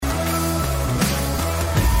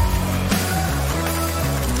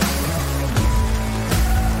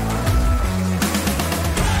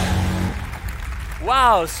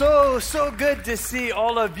Wow, so good to see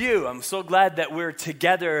all of you. I'm so glad that we're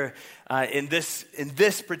together in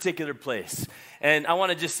this particular place. And I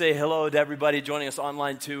want to just say hello to everybody joining us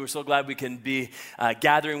online too. We're so glad we can be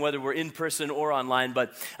gathering, whether we're in person or online.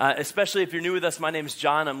 But especially if you're new with us, my name is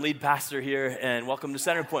John. I'm lead pastor here, and welcome to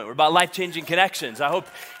Centerpoint. We're about life-changing connections. I hope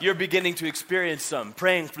you're beginning to experience some.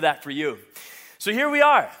 Praying for that for you. So here we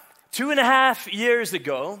are. 2.5 years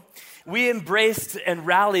ago, we embraced and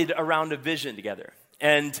rallied around a vision together.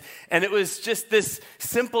 And it was just this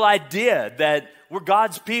simple idea that we're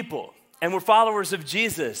God's people and we're followers of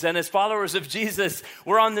Jesus. And as followers of Jesus,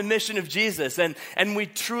 we're on the mission of Jesus. And we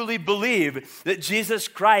truly believe that Jesus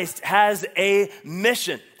Christ has a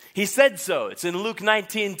mission. He said so. It's in Luke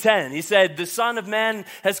 19:10. He said, "The Son of Man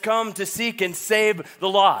has come to seek and save the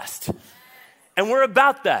lost." And we're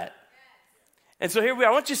about that. And so here we are.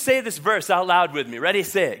 I want you to say this verse out loud with me. Ready?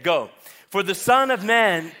 Say it. Go. "For the Son of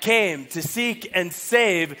Man came to seek and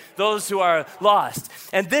save those who are lost."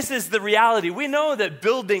 And this is the reality. We know that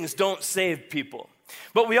buildings don't save people.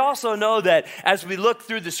 But we also know that as we look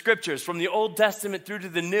through the scriptures, from the Old Testament through to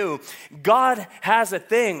the New, God has a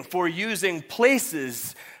thing for using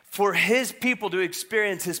places for his people to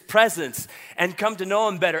experience his presence and come to know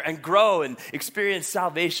him better and grow and experience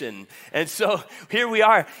salvation. And so here we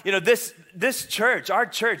are. You know, this church, our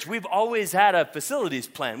church, we've always had a facilities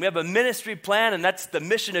plan. We have a ministry plan, and that's the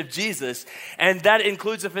mission of Jesus, and that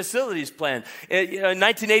includes a facilities plan. In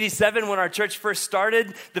 1987, when our church first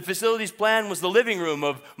started, the facilities plan was the living room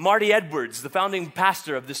of Marty Edwards, the founding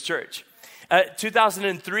pastor of this church.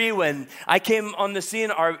 2003, when I came on the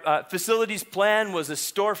scene, our facilities plan was a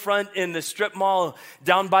storefront in the strip mall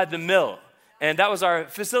down by the mill. And that was our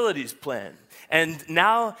facilities plan. And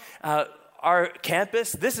now our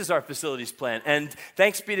campus, this is our facilities plan. And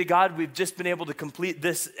thanks be to God, we've just been able to complete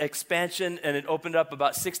this expansion, and it opened up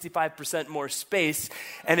about 65% more space.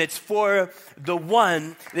 And it's for the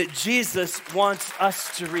one that Jesus wants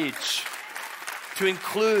us to reach, to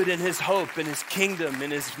include in his hope, in his kingdom,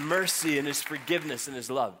 in his mercy, in his forgiveness, and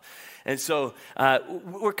his love. And so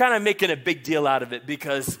we're kind of making a big deal out of it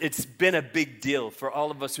because it's been a big deal for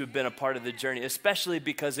all of us who've been a part of the journey, especially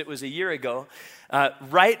because it was a year ago,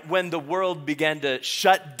 right when the world began to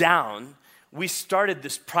shut down. We started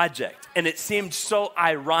this project, and it seemed so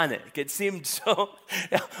ironic. It seemed so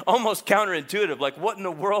almost counterintuitive. Like, what in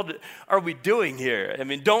the world are we doing here? I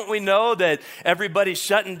mean, don't we know that everybody's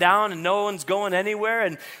shutting down and no one's going anywhere?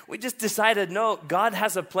 And we just decided, no, God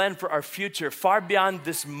has a plan for our future far beyond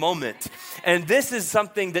this moment. And this is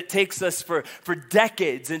something that takes us for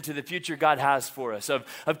decades into the future God has for us, of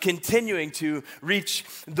continuing to reach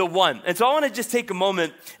the one. And so I want to just take a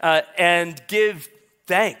moment and give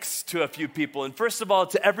thanks to a few people. And first of all,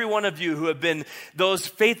 to every one of you who have been those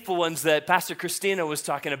faithful ones that Pastor Christina was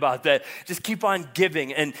talking about, that just keep on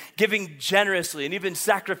giving and giving generously and even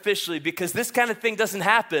sacrificially, because this kind of thing doesn't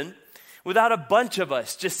happen without a bunch of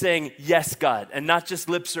us just saying, yes, God, and not just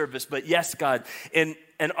lip service, but yes, God, in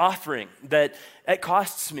an offering that it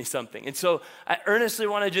costs me something. And so I earnestly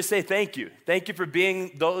want to just say thank you. Thank you for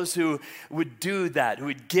being those who would do that, who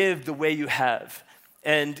would give the way you have.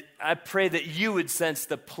 And I pray that you would sense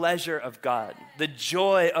the pleasure of God, the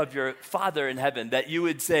joy of your Father in heaven, that you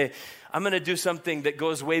would say, I'm going to do something that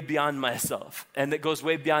goes way beyond myself and that goes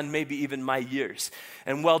way beyond maybe even my years.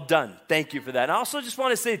 And well done. Thank you for that. And I also just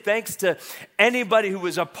want to say thanks to anybody who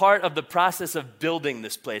was a part of the process of building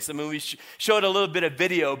this place. I mean, we showed a little bit of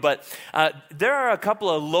video, but there are a couple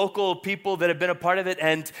of local people that have been a part of it.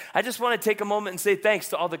 And I just want to take a moment and say thanks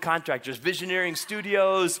to all the contractors, Visioneering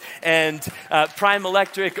Studios and Prime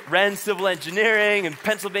Electric, Wren Civil Engineering, and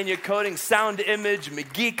Pennsylvania Coating, Sound Image,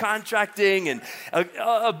 McGee Contracting, and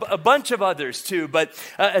a bunch of others too, but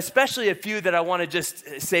especially a few that I want to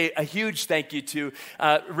just say a huge thank you to.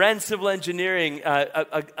 Wren Civil Engineering,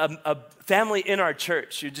 a family in our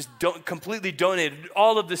church who just completely donated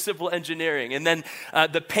all of the civil engineering, and then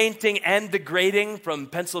the painting and the grading from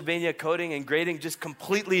Pennsylvania Coating and Grading, just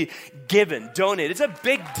completely given, donated. It's a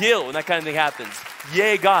big deal when that kind of thing happens.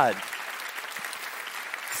 Yay, God.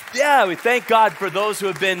 Yeah, we thank God for those who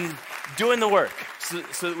have been doing the work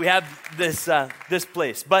so that we have this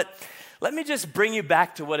place. But let me just bring you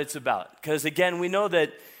back to what it's about. Because again, we know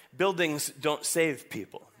that buildings don't save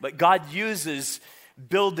people, but God uses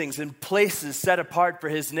buildings and places set apart for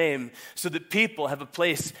his name so that people have a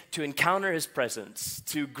place to encounter his presence,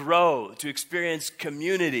 to grow, to experience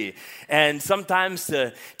community, and sometimes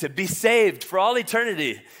to be saved for all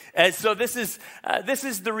eternity. And so this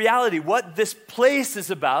is the reality. What this place is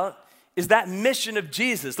about is that mission of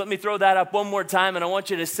Jesus. Let me throw that up one more time, and I want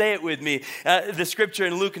you to say it with me. The scripture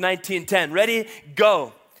in Luke 19:10. Ready?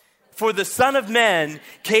 Go. For the Son of Man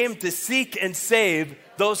came to seek and save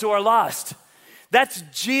those who are lost. That's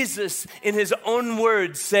Jesus in his own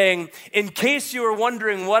words saying, in case you are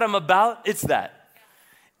wondering what I'm about, it's that.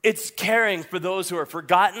 It's caring for those who are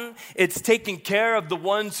forgotten. It's taking care of the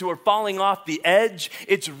ones who are falling off the edge.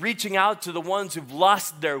 It's reaching out to the ones who've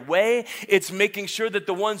lost their way. It's making sure that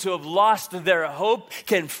the ones who have lost their hope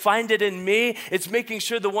can find it in me. It's making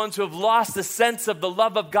sure the ones who have lost the sense of the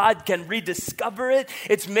love of God can rediscover it.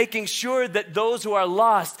 It's making sure that those who are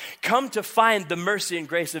lost come to find the mercy and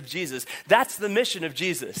grace of Jesus. That's the mission of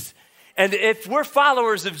Jesus. And if we're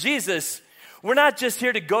followers of Jesus, we're not just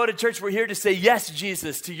here to go to church, we're here to say, yes,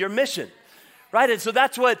 Jesus, to your mission, right? And so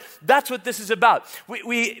that's what this is about.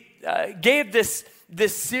 We gave this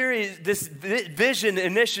series, this vision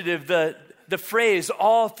initiative, the phrase,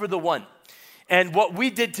 all for the one. And what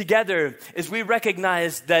we did together is we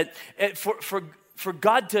recognized that for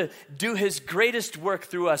God to do his greatest work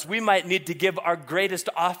through us, we might need to give our greatest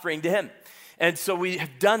offering to him. And so we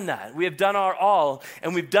have done that. We have done our all,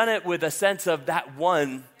 and we've done it with a sense of that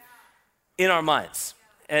one in our minds.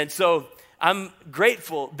 And so I'm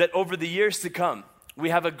grateful that over the years to come, we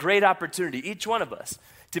have a great opportunity, each one of us,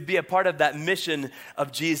 to be a part of that mission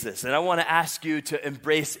of Jesus. And I want to ask you to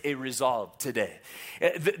embrace a resolve today.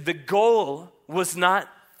 The goal was not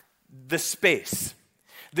the space.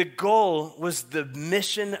 The goal was the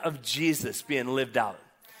mission of Jesus being lived out.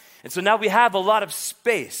 And so now we have a lot of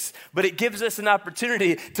space, but it gives us an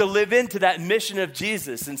opportunity to live into that mission of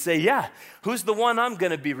Jesus and say, yeah, who's the one I'm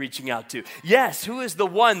going to be reaching out to? Yes, who is the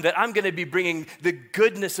one that I'm going to be bringing the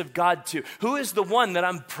goodness of God to? Who is the one that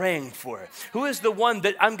I'm praying for? Who is the one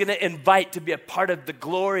that I'm going to invite to be a part of the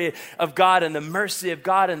glory of God and the mercy of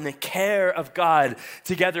God and the care of God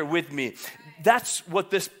together with me? That's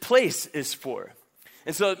what this place is for.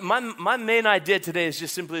 And so my main idea today is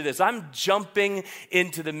just simply this. I'm jumping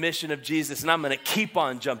into the mission of Jesus, and I'm going to keep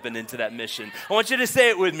on jumping into that mission. I want you to say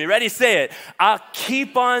it with me. Ready? Say it. I'll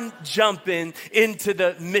keep on jumping into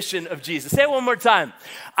the mission of Jesus. Say it one more time.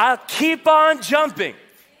 I'll keep on jumping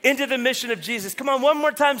into the mission of Jesus. Come on, one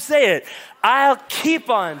more time, say it. I'll keep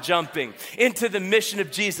on jumping into the mission of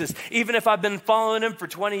Jesus. Even if I've been following him for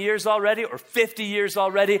 20 years already or 50 years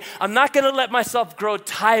already, I'm not going to let myself grow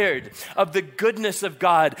tired of the goodness of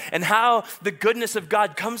God and how the goodness of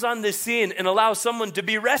God comes on the scene and allows someone to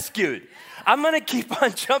be rescued. I'm going to keep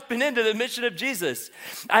on jumping into the mission of Jesus.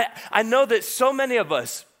 I know that so many of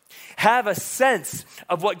us have a sense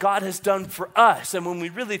of what God has done for us. And when we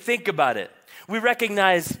really think about it, we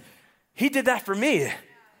recognize he did that for me.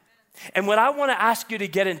 And what I want to ask you to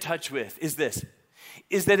get in touch with is this,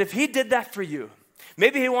 is that if he did that for you,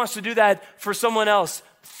 maybe he wants to do that for someone else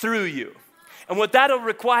through you. And what that'll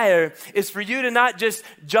require is for you to not just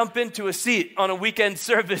jump into a seat on a weekend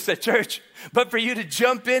service at church, but for you to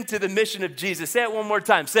jump into the mission of Jesus. Say it one more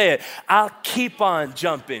time. Say it. I'll keep on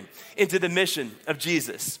jumping into the mission of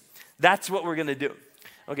Jesus. That's what we're going to do.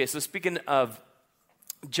 Okay, so speaking of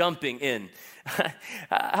jumping in,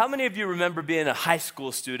 how many of you remember being a high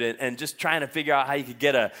school student and just trying to figure out how you could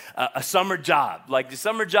get a summer job? Like the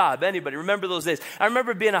summer job, anybody remember those days? I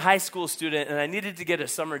remember being a high school student and I needed to get a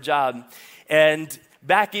summer job. And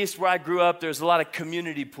back east where I grew up, there was a lot of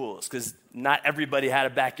community pools because not everybody had a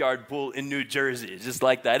backyard pool in New Jersey, just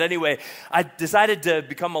like that. Anyway, I decided to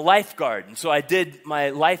become a lifeguard. And so I did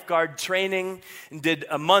my lifeguard training and did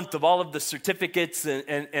a month of all of the certificates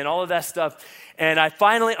and all of that stuff. And I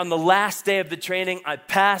finally, on the last day of the training, I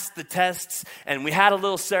passed the tests and we had a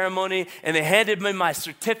little ceremony and they handed me my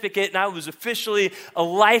certificate and I was officially a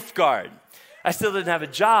lifeguard. I still didn't have a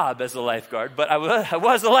job as a lifeguard, but I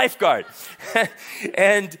was a lifeguard.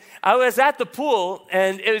 And I was at the pool,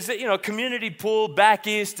 and it was, community pool back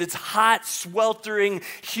east. It's hot, sweltering,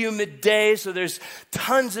 humid day, so there's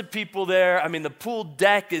tons of people there. I mean, the pool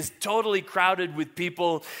deck is totally crowded with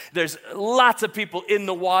people. There's lots of people in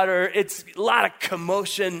the water. It's a lot of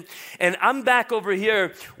commotion. And I'm back over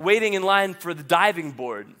here waiting in line for the diving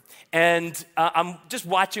board. And I'm just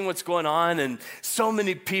watching what's going on and so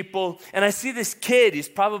many people. And I see this kid, he's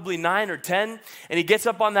probably 9 or 10, and he gets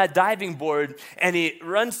up on that diving board and he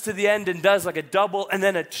runs to the end and does like a double and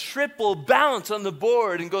then a triple bounce on the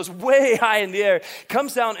board and goes way high in the air,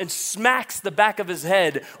 comes down and smacks the back of his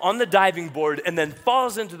head on the diving board and then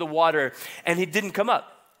falls into the water and he didn't come up.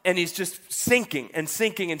 and he's just sinking and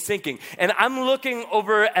sinking and sinking. And I'm looking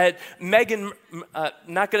over at Megan,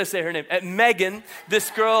 not going to say her name, at Megan, this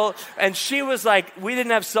girl, and she was like, we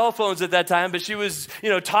didn't have cell phones at that time, but she was,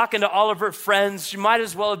 talking to all of her friends. She might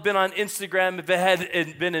as well have been on Instagram if it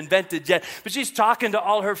hadn't been invented yet. But she's talking to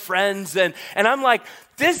all her friends, and I'm like,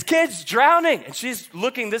 this kid's drowning. And she's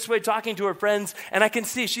looking this way, talking to her friends, and I can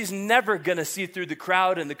see she's never going to see through the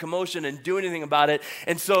crowd and the commotion and do anything about it.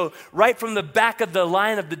 And so right from the back of the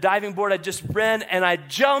line of the diving board, I just ran and I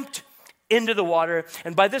jumped into the water.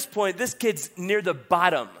 And by this point, this kid's near the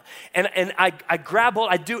bottom. And I grab hold,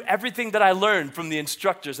 I do everything that I learned from the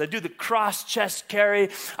instructors. I do the cross chest carry.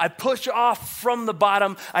 I push off from the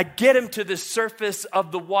bottom. I get him to the surface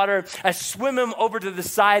of the water. I swim him over to the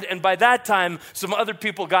side. And by that time, some other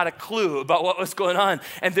people got a clue about what was going on.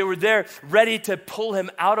 And they were there ready to pull him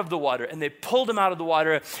out of the water. And they pulled him out of the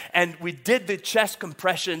water. And we did the chest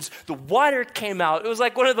compressions. The water came out. It was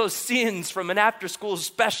like one of those scenes from an after-school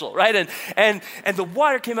special, right? And the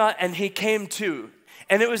water came out and he came to.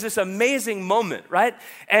 And it was this amazing moment, right?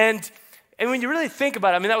 And when you really think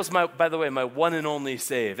about it, that was by the way, my one and only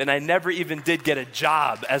save. And I never even did get a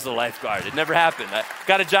job as a lifeguard. It never happened. I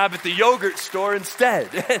got a job at the yogurt store instead.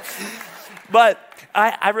 But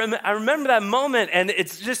I remember that moment, and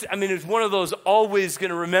it's just, it's one of those always going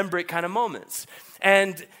to remember it kind of moments.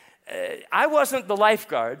 And I wasn't the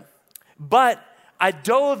lifeguard, but I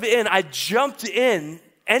dove in, I jumped in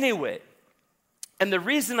anyway. And the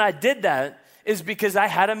reason I did that is because I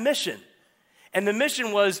had a mission. And the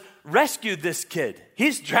mission was rescue this kid.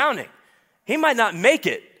 He's drowning. He might not make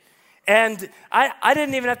it. And I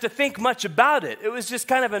didn't even have to think much about it. It was just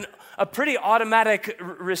kind of a pretty automatic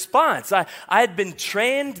response. I had been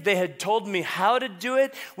trained. They had told me how to do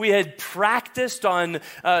it. We had practiced on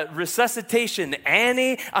resuscitation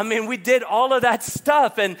Annie. We did all of that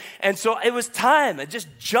stuff. And so it was time. I just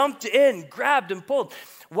jumped in, grabbed and pulled.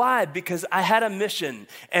 Why? Because I had a mission,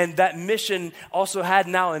 and that mission also had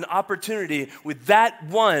now an opportunity with that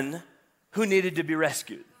one who needed to be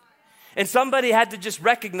rescued. And somebody had to just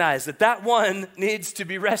recognize that one needs to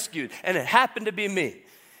be rescued, and it happened to be me.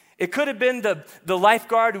 It could have been the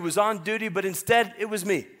lifeguard who was on duty, but instead it was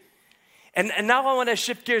me. And now I want to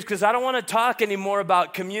shift gears because I don't want to talk anymore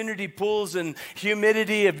about community pools and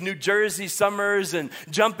humidity of New Jersey summers and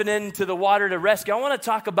jumping into the water to rescue. I want to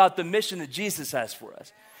talk about the mission that Jesus has for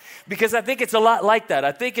us. Because I think it's a lot like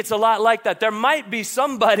that. There might be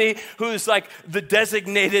somebody who's like the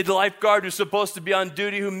designated lifeguard who's supposed to be on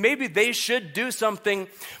duty, who maybe they should do something,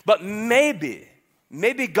 but maybe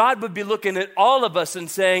God would be looking at all of us and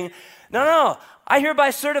saying, no, I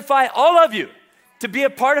hereby certify all of you to be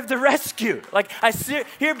a part of the rescue. Like I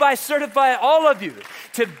hereby certify all of you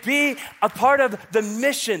to be a part of the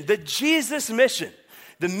mission, the Jesus mission.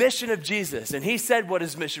 The mission of Jesus. And he said what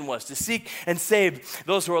his mission was, to seek and save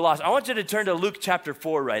those who are lost. I want you to turn to Luke chapter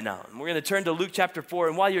 4 right now. And we're going to turn to Luke chapter 4.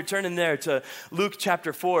 And while you're turning there to Luke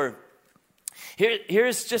chapter 4,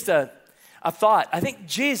 here's just a thought. I think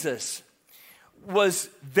Jesus was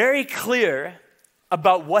very clear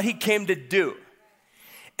about what he came to do.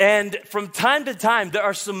 And from time to time, there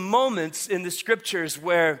are some moments in the scriptures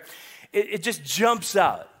where it just jumps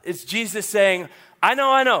out. It's Jesus saying, I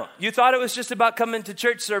know. You thought it was just about coming to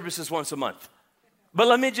church services once a month. But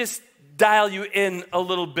let me just dial you in a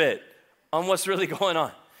little bit on what's really going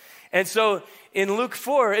on. And so in Luke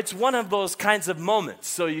 4, it's one of those kinds of moments.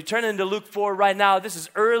 So you turn into Luke 4 right now. This is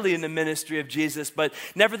early in the ministry of Jesus, but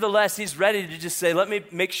nevertheless, he's ready to just say, let me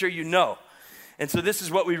make sure you know. And so this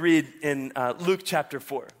is what we read in Luke chapter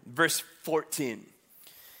 4, verse 14.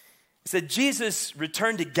 It said, Jesus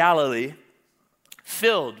returned to Galilee,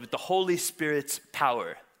 filled with the Holy Spirit's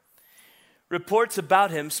power. Reports about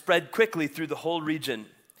him spread quickly through the whole region.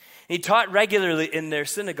 He taught regularly in their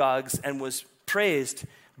synagogues and was praised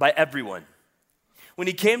by everyone. When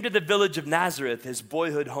he came to the village of Nazareth, his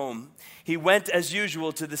boyhood home, he went as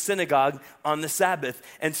usual to the synagogue on the Sabbath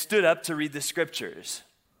and stood up to read the scriptures.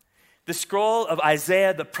 The scroll of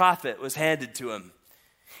Isaiah the prophet was handed to him.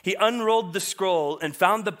 He unrolled the scroll and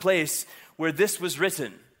found the place where this was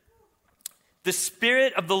written, "The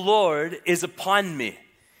Spirit of the Lord is upon me,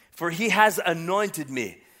 for he has anointed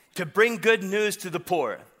me to bring good news to the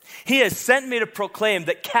poor. He has sent me to proclaim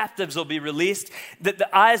that captives will be released, that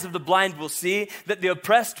the eyes of the blind will see, that the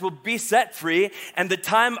oppressed will be set free, and the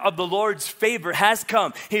time of the Lord's favor has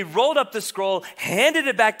come." He rolled up the scroll, handed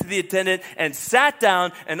it back to the attendant, and sat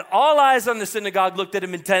down, and all eyes on the synagogue looked at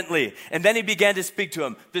him intently. And then he began to speak to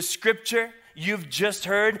him. "The scripture you've just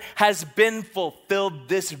heard has been fulfilled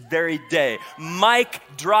this very day." Mic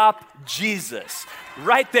drop, Jesus.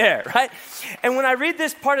 right there, right? And when I read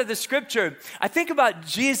this part of the scripture, I think about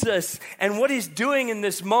Jesus and what he's doing in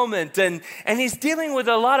this moment. And he's dealing with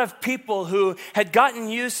a lot of people who had gotten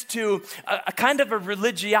used to a kind of a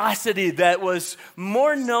religiosity that was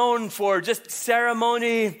more known for just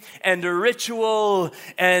ceremony and a ritual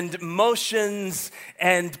and motions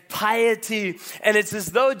and piety. And it's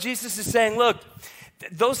as though Jesus is saying, look,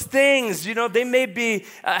 those things, they may be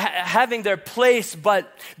having their place,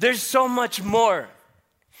 but there's so much more.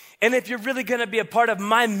 And if you're really going to be a part of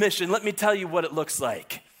my mission, let me tell you what it looks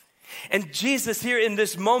like. And Jesus here in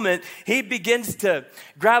this moment, he begins to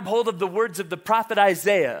grab hold of the words of the prophet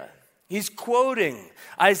Isaiah. He's quoting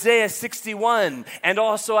Isaiah 61 and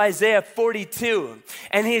also Isaiah 42.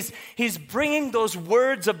 And he's bringing those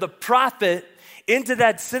words of the prophet into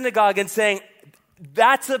that synagogue and saying,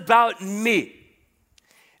 that's about me.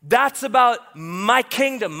 That's about my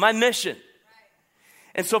kingdom, my mission.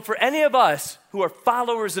 And so for any of us who are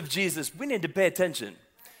followers of Jesus, we need to pay attention.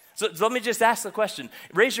 So let me just ask the question.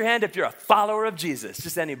 Raise your hand if you're a follower of Jesus.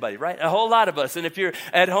 Just anybody, right? A whole lot of us. And if you're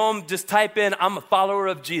at home, just type in, I'm a follower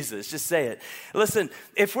of Jesus. Just say it. Listen,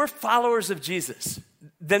 if we're followers of Jesus,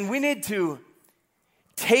 then we need to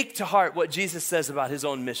take to heart what Jesus says about his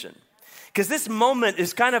own mission. Because this moment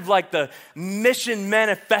is kind of like the mission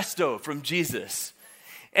manifesto from Jesus.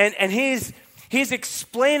 And he's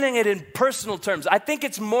explaining it in personal terms. I think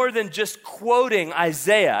it's more than just quoting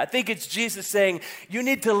Isaiah. I think it's Jesus saying, you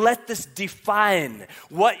need to let this define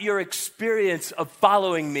what your experience of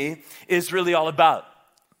following me is really all about.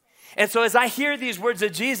 And so as I hear these words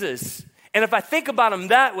of Jesus, and if I think about him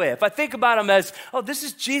that way, if I think about him as, oh, this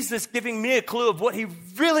is Jesus giving me a clue of what he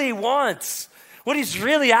really wants, what he's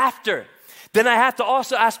really after, then I have to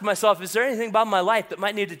also ask myself, is there anything about my life that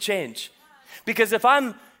might need to change? Because if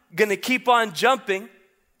I'm going to keep on jumping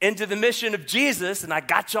into the mission of Jesus, and I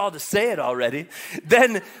got y'all to say it already,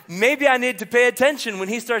 then maybe I need to pay attention when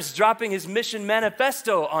he starts dropping his mission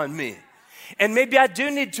manifesto on me. And maybe I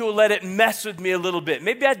do need to let it mess with me a little bit.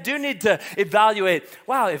 Maybe I do need to evaluate,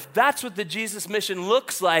 wow, if that's what the Jesus mission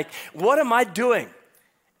looks like, what am I doing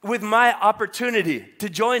with my opportunity to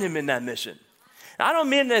join him in that mission? I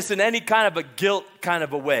don't mean this in any kind of a guilt kind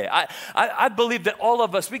of a way. I believe that all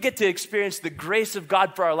of us, we get to experience the grace of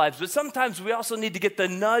God for our lives, but sometimes we also need to get the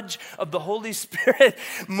nudge of the Holy Spirit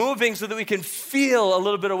moving so that we can feel a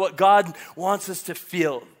little bit of what God wants us to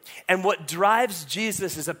feel. And what drives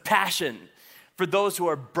Jesus is a passion for those who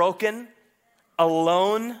are broken,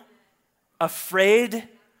 alone, afraid,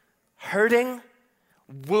 hurting,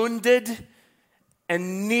 wounded,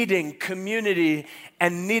 and needing community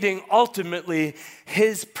and needing ultimately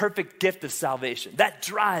his perfect gift of salvation. That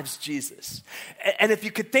drives Jesus. And if you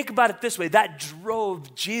could think about it this way, that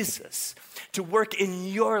drove Jesus to work in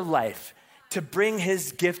your life to bring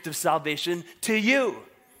his gift of salvation to you.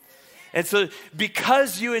 And so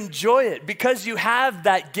because you enjoy it, because you have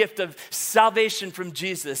that gift of salvation from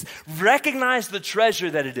Jesus, recognize the treasure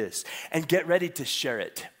that it is and get ready to share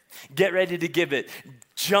it. Get ready to give it.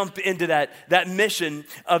 Jump into that mission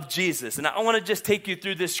of Jesus. And I want to just take you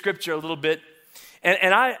through this scripture a little bit.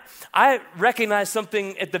 And I recognize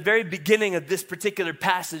something at the very beginning of this particular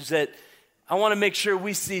passage that I want to make sure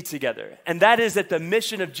we see together. And that is that the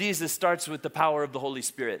mission of Jesus starts with the power of the Holy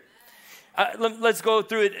Spirit. Let's go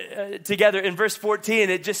through it together. In verse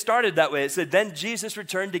 14, it just started that way. It said, then Jesus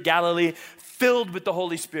returned to Galilee filled with the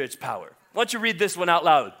Holy Spirit's power. Why don't you read this one out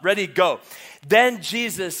loud? Ready, go. Then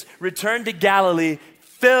Jesus returned to Galilee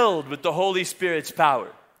filled with the Holy Spirit's power.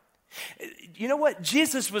 You know what?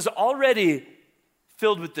 Jesus was already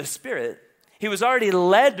filled with the Spirit. He was already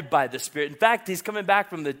led by the Spirit. In fact, he's coming back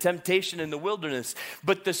from the temptation in the wilderness.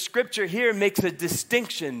 But the scripture here makes a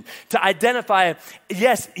distinction to identify,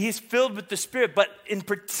 yes, he's filled with the Spirit, but in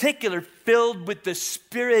particular, filled with the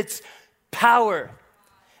Spirit's power.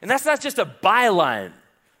 And that's not just a byline.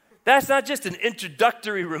 That's not just an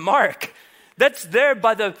introductory remark. That's there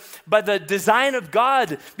by the design of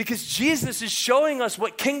God, because Jesus is showing us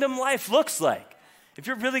what kingdom life looks like. If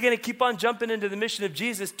you're really going to keep on jumping into the mission of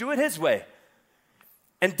Jesus, do it his way.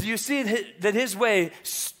 And do you see that his way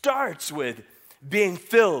starts with being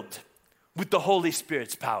filled with the Holy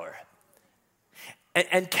Spirit's power?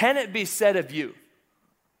 And can it be said of you,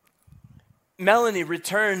 Melanie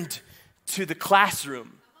returned to the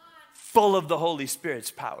classroom full of the Holy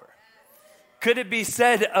Spirit's power? Could it be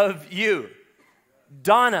said of you,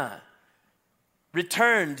 Donna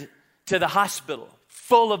returned to the hospital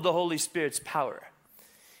full of the Holy Spirit's power?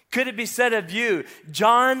 Could it be said of you,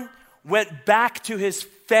 John went back to his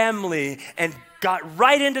family and got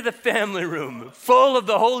right into the family room full of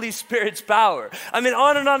the Holy Spirit's power. I mean,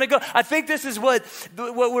 on and on it goes. I think this is what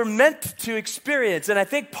we're meant to experience. And I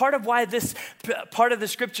think part of why this part of the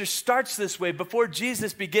scripture starts this way, before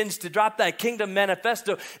Jesus begins to drop that kingdom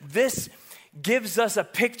manifesto, this gives us a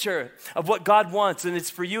picture of what God wants. And it's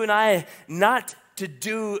for you and I not to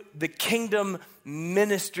do the kingdom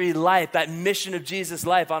ministry life, that mission of Jesus'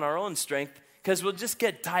 life on our own strength, because we'll just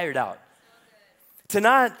get tired out. To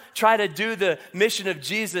not try to do the mission of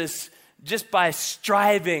Jesus just by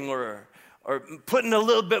striving or putting a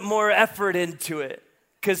little bit more effort into it,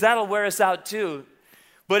 because that'll wear us out too.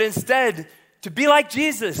 But instead, to be like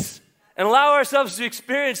Jesus and allow ourselves to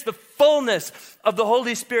experience the fullness of the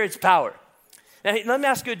Holy Spirit's power. Now, let me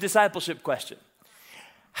ask you a discipleship question.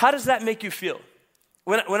 How does that make you feel?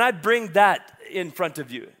 When I bring that in front of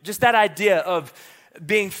you, just that idea of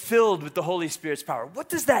being filled with the Holy Spirit's power, what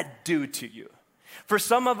does that do to you? For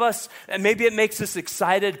some of us, and maybe it makes us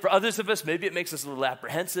excited. For others of us, maybe it makes us a little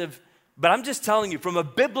apprehensive. But I'm just telling you, from a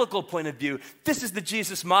biblical point of view, this is the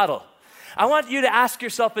Jesus model. I want you to ask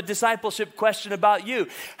yourself a discipleship question about you.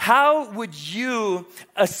 How would you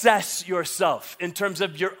assess yourself in terms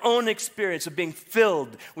of your own experience of being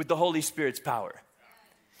filled with the Holy Spirit's power?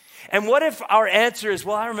 And what if our answer is,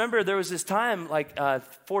 well, I remember there was this time like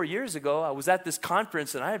 4 years ago, I was at this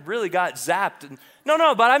conference and I really got zapped. And,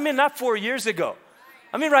 no, but I mean not 4 years ago.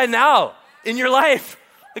 I mean right now in your life.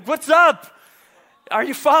 Like, what's up? Are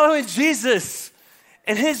you following Jesus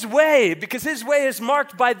and his way? Because his way is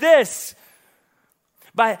marked by this.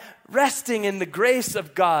 By resting in the grace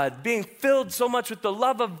of God, being filled so much with the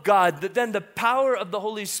love of God that then the power of the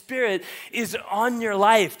Holy Spirit is on your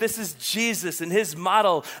life. This is Jesus and his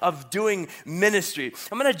model of doing ministry.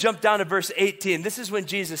 I'm going to jump down to verse 18. This is when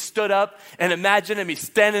Jesus stood up, and imagine him. He's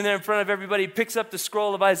standing there in front of everybody, picks up the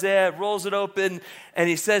scroll of Isaiah, rolls it open, and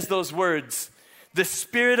he says those words, "The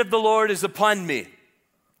Spirit of the Lord is upon me,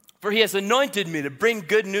 for he has anointed me to bring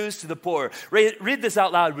good news to the poor." Read this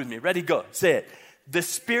out loud with me. Ready, go. Say it. "The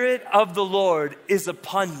Spirit of the Lord is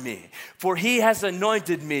upon me, for he has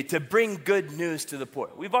anointed me to bring good news to the poor."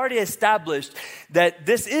 We've already established that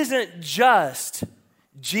this isn't just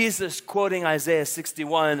Jesus quoting Isaiah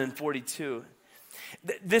 61 and 42.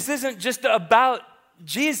 This isn't just about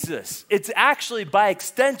Jesus. It's actually, by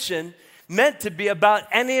extension, meant to be about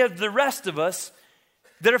any of the rest of us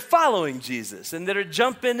that are following Jesus and that are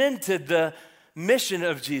jumping into the mission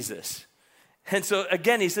of Jesus. And so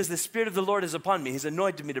again, he says, "The Spirit of the Lord is upon me. He's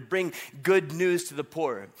anointed me to bring good news to the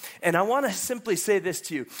poor." And I want to simply say this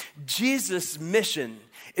to you. Jesus' mission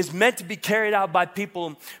is meant to be carried out by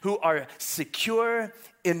people who are secure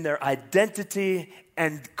in their identity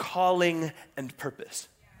and calling and purpose.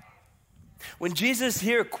 When Jesus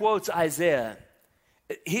here quotes Isaiah,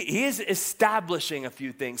 he is establishing a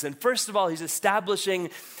few things. And first of all, he's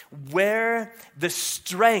establishing where the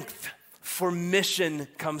strength for mission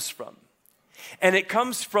comes from. And it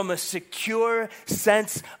comes from a secure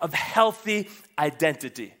sense of healthy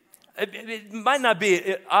identity. It might not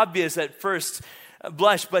be obvious at first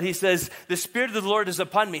blush, but he says, "The Spirit of the Lord is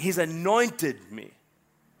upon me. He's anointed me."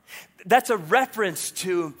 That's a reference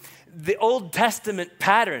to the Old Testament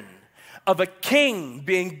pattern of a king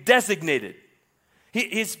being designated.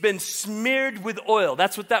 He's been smeared with oil.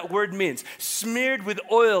 That's what that word means. Smeared with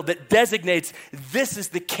oil that designates this is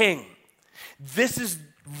the king. This is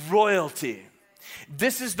royalty.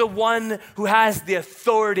 This is the one who has the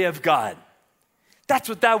authority of God. That's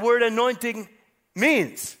what that word anointing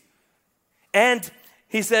means. And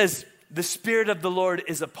he says, "The Spirit of the Lord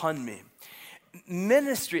is upon me."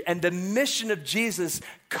 Ministry and the mission of Jesus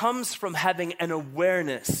comes from having an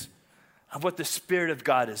awareness of what the Spirit of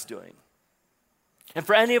God is doing. And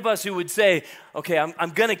for any of us who would say, okay,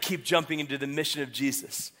 I'm going to keep jumping into the mission of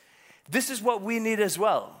Jesus, this is what we need as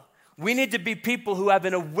well. We need to be people who have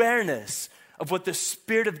an awareness of what the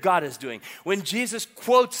Spirit of God is doing. When Jesus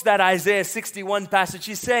quotes that Isaiah 61 passage,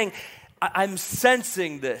 he's saying, I'm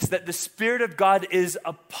sensing this, that the Spirit of God is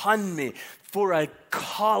upon me for a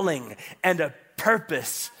calling and a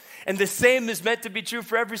purpose. And the same is meant to be true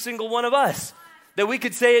for every single one of us, that we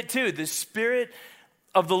could say it too. The Spirit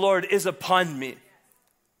of the Lord is upon me.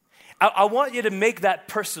 I want you to make that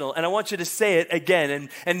personal, and I want you to say it again.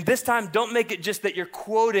 And this time, don't make it just that you're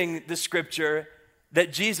quoting the scripture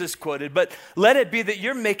that Jesus quoted, but let it be that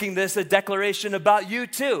you're making this a declaration about you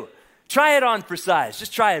too. Try it on for size.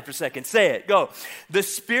 Just try it for a second. Say it. Go. "The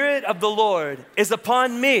Spirit of the Lord is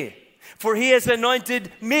upon me, for he has anointed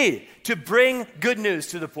me to bring good news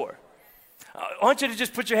to the poor." I want you to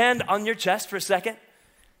just put your hand on your chest for a second.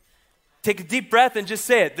 Take a deep breath and just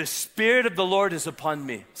say it. "The Spirit of the Lord is upon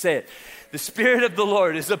me." Say it. The Spirit of the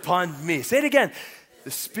Lord is upon me. Say it again.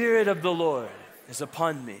 The Spirit of the Lord is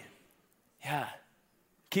upon me. Yeah.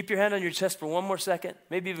 Keep your hand on your chest for one more second.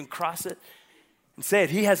 Maybe even cross it and say it.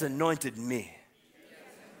 He has anointed me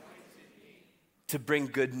to bring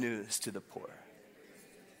good news to the poor.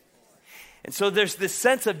 And so there's this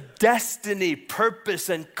sense of destiny, purpose,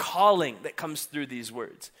 and calling that comes through these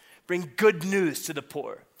words. Bring good news to the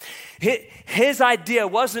poor. His idea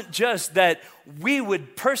wasn't just that we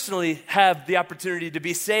would personally have the opportunity to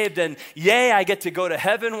be saved and yay, I get to go to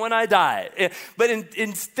heaven when I die. But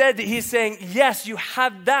instead he's saying, yes, you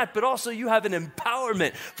have that, but also you have an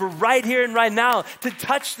empowerment for right here and right now to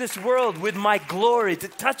touch this world with my glory, to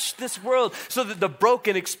touch this world so that the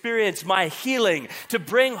broken experience my healing, to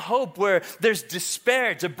bring hope where there's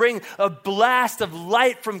despair, to bring a blast of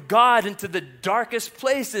light from God into the darkest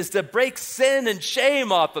places, to break sin and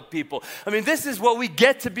shame off of people. I mean, this is what we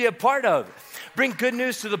get to be a part of. Bring good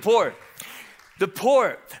news to the poor. The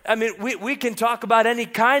poor, I mean, we can talk about any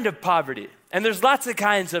kind of poverty, and there's lots of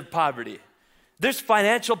kinds of poverty. There's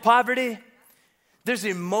financial poverty, there's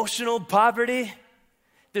emotional poverty,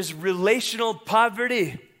 there's relational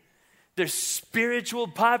poverty, there's spiritual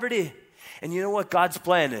poverty. And you know what God's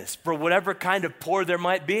plan is for whatever kind of poor there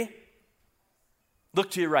might be?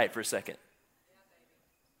 Look to your right for a second.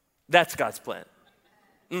 That's God's plan.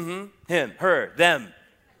 Him, her, them.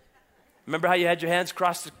 Remember how you had your hands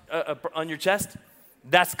crossed on your chest?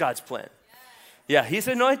 That's God's plan. Yeah, He's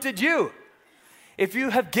anointed you. If you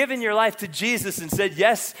have given your life to Jesus and said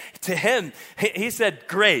yes to Him, He said,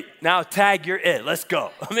 great, now tag, you're it, let's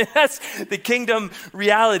go. I mean, that's the kingdom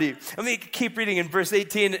reality. Let me keep reading in verse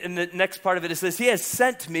 18, in the next part of it, it says, He has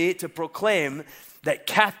sent me to proclaim that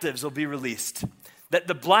captives will be released, that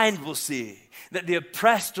the blind will see, that the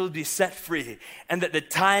oppressed will be set free, and that the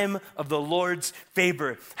time of the Lord's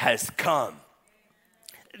favor has come.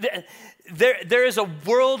 There is a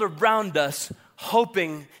world around us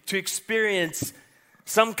hoping to experience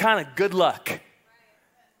some kind of good luck.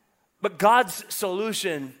 But God's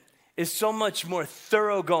solution is so much more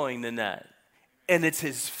thoroughgoing than that, and it's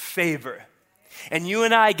His favor. And you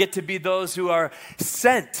and I get to be those who are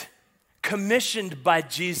sent, commissioned by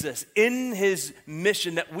Jesus in His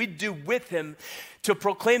mission that we do with Him to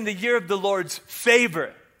proclaim the year of the Lord's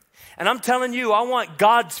favor. And I'm telling you, I want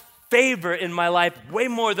God's favor in my life way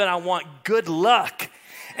more than I want good luck.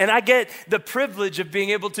 And I get the privilege of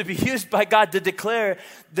being able to be used by God to declare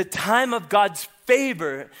the time of God's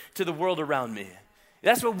favor to the world around me.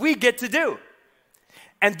 That's what we get to do.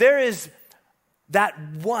 And there is that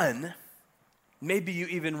one. Maybe you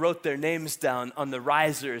even wrote their names down on the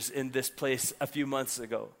risers in this place a few months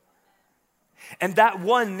ago. And that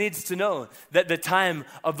one needs to know that the time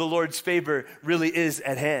of the Lord's favor really is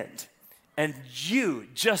at hand. And you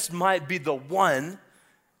just might be the one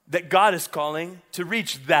that God is calling to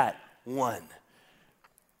reach that one.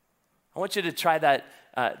 I want you to try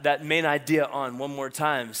that main idea on one more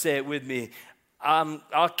time. Say it with me.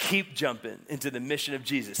 I'll keep jumping into the mission of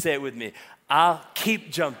Jesus. Say it with me. I'll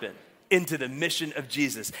keep jumping into the mission of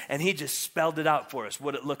Jesus. And He just spelled it out for us,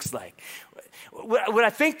 what it looks like. What I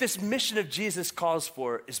think this mission of Jesus calls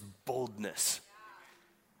for is boldness.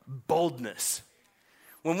 Boldness.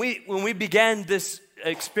 When we began this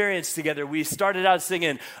experience together, we started out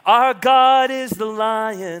singing, our God is the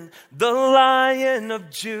Lion of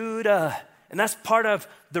Judah. And that's part of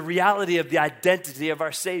the reality of the identity of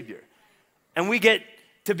our Savior. And we get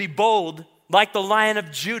to be bold like the Lion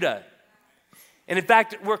of Judah. And in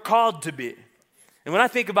fact, we're called to be. And when I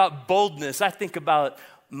think about boldness, I think about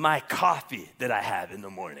my coffee that I have in the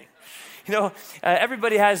morning. You know,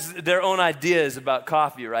 everybody has their own ideas about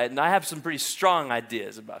coffee, right? And I have some pretty strong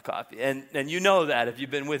ideas about coffee. And you know that if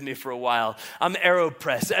you've been with me for a while. I'm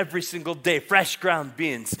AeroPress every single day, fresh ground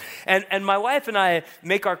beans. And my wife and I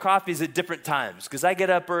make our coffees at different times because I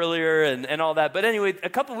get up earlier and all that. But anyway, a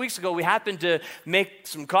couple of weeks ago, we happened to make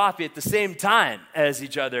some coffee at the same time as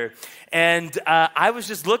each other. And I was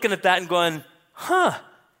just looking at that and going, huh.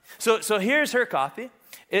 So here's her coffee.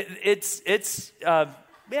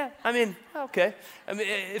 Yeah, I mean, okay. I mean,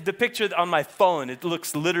 the picture on my phone, it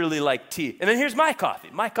looks literally like tea. And then here's my coffee.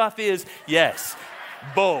 My coffee is, yes,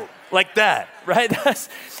 bold, like that, right?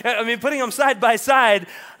 I mean, putting them side by side,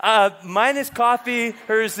 mine is coffee,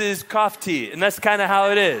 hers is cough tea. And that's kind of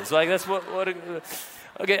how it is. Like, that's what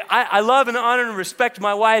Okay, I love and honor and respect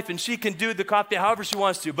my wife, and she can do the coffee however she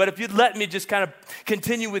wants to. But if you'd let me just kind of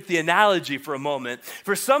continue with the analogy for a moment.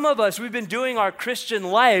 For some of us, we've been doing our Christian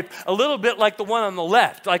life a little bit like the one on the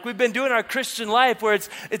left. Like we've been doing our Christian life where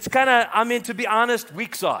it's kind of, I mean, to be honest,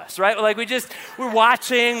 weak sauce, right? Like we're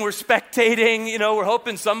watching, we're spectating, we're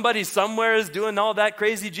hoping somebody somewhere is doing all that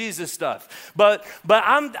crazy Jesus stuff. But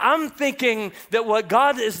I'm thinking that what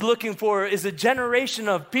God is looking for is a generation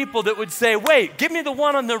of people that would say, wait, give me the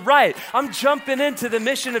one on the right. I'm jumping into the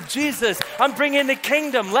mission of Jesus. I'm bringing the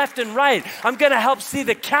kingdom left and right. I'm going to help see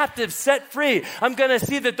the captives set free. I'm going to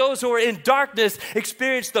see that those who are in darkness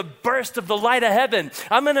experience the burst of the light of heaven.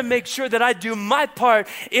 I'm going to make sure that I do my part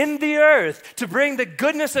in the earth to bring the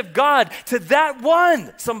goodness of God to that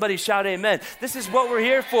one. Somebody shout amen. This is what we're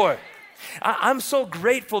here for. I'm so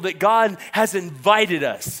grateful that God has invited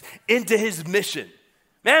us into his mission.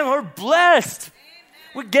 Man, we're blessed.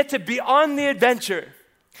 We get to be on the adventure.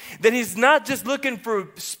 That he's not just looking for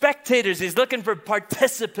spectators, he's looking for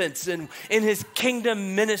participants in his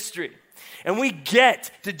kingdom ministry. And we get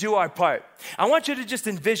to do our part. I want you to just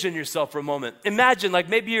envision yourself for a moment. Imagine, like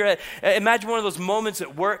maybe imagine one of those moments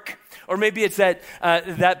at work, or maybe it's at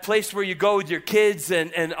that place where you go with your kids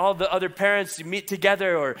and all the other parents, you meet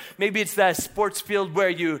together, or maybe it's that sports field where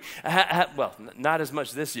you, well, not as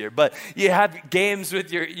much this year, but you have games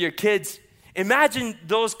with your kids. Imagine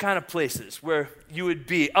those kind of places where you would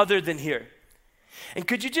be other than here. And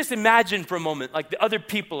could you just imagine for a moment, like the other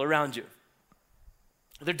people around you?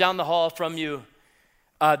 They're down the hall from you.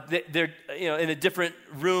 They're in a different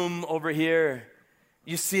room over here.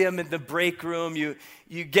 You see them in the break room.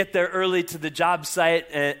 You get there early to the job site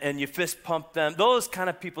and you fist pump them. Those kind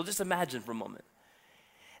of people, just imagine for a moment.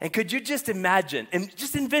 And could you just imagine, and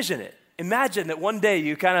just envision it. Imagine that one day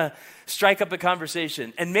you kind of strike up a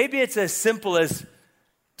conversation, and maybe it's as simple as,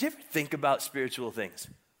 do you ever think about spiritual things?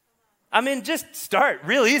 I mean, just start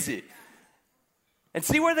real easy and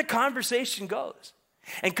see where the conversation goes.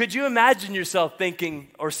 And could you imagine yourself thinking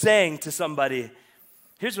or saying to somebody,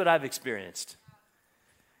 here's what I've experienced.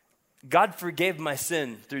 God forgave my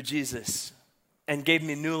sin through Jesus and gave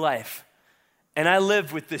me new life. And I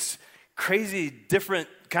live with this crazy, different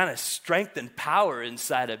kind of strength and power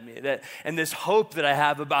inside of me, and this hope that I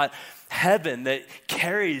have about heaven that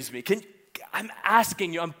carries me. I'm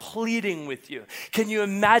asking you, I'm pleading with you. Can you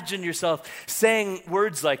imagine yourself saying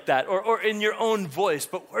words like that, or in your own voice,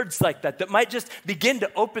 but words like that might just begin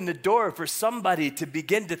to open the door for somebody to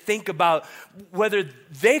begin to think about whether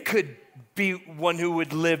they could be one who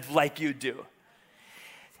would live like you do.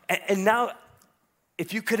 And now,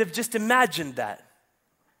 if you could have just imagined that,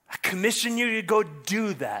 I commission you to go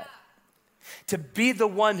do that. To be the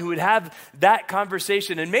one who would have that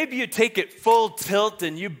conversation. And maybe you take it full tilt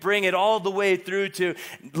and you bring it all the way through to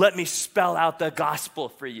let me spell out the gospel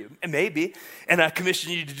for you. And maybe, and I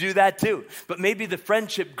commission you to do that too. But maybe the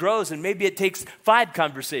friendship grows and maybe it takes 5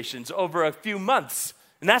 conversations over a few months.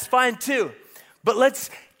 And that's fine too. But let's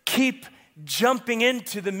keep jumping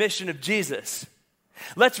into the mission of Jesus.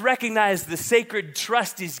 Let's recognize the sacred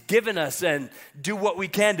trust he's given us and do what we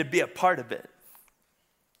can to be a part of it.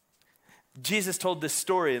 Jesus told this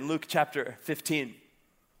story in Luke chapter 15.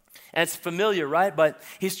 And it's familiar, right? But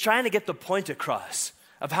he's trying to get the point across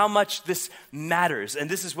of how much this matters. And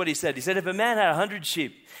this is what he said. He said, if a man had 100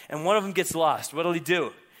 sheep and one of them gets lost, what'll he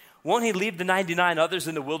do? Won't he leave the 99 others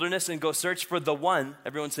in the wilderness and go search for the one?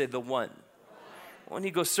 Everyone say the one. Won't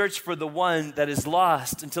he go search for the one that is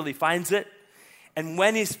lost until he finds it? And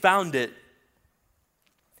when he's found it,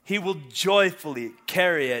 he will joyfully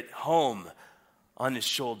carry it home on his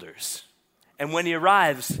shoulders. And when he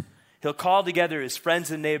arrives, he'll call together his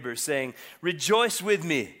friends and neighbors saying, rejoice with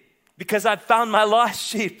me because I've found my lost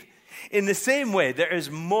sheep. In the same way, there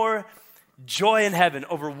is more joy in heaven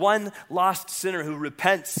over one lost sinner who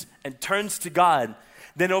repents and turns to God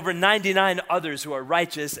than over 99 others who are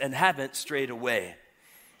righteous and haven't strayed away.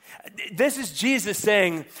 This is Jesus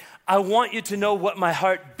saying, I want you to know what my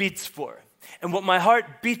heart beats for. And what my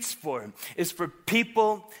heart beats for is for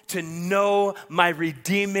people to know my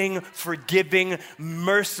redeeming, forgiving,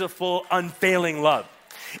 merciful, unfailing love.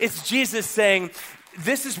 It's Jesus saying,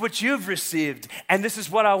 this is what you've received, and this is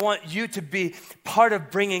what I want you to be part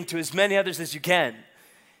of bringing to as many others as you can.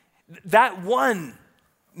 That one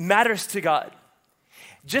matters to God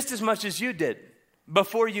just as much as you did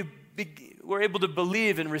before you were able to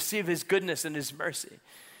believe and receive his goodness and his mercy.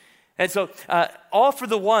 And so all for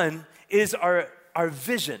the one is our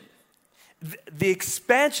vision. The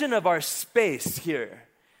expansion of our space here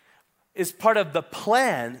is part of the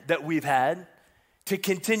plan that we've had to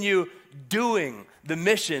continue doing the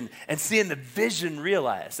mission and seeing the vision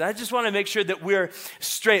realized. And I just want to make sure that we're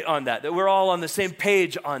straight on that we're all on the same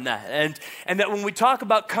page on that. And that when we talk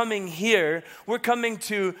about coming here, we're coming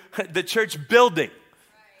to the church building.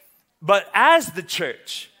 But as the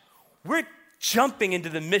church, we're jumping into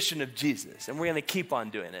the mission of Jesus, and we're going to keep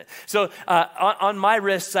on doing it. So on my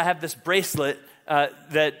wrists, I have this bracelet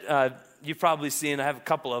that you've probably seen. I have a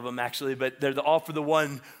couple of them, actually, but they're the All for the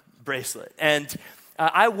One bracelet. And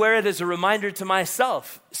I wear it as a reminder to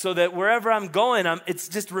myself so that wherever I'm going, it's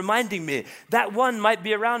just reminding me. That one might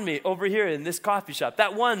be around me over here in this coffee shop.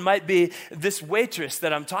 That one might be this waitress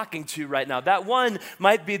that I'm talking to right now. That one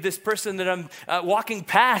might be this person that I'm walking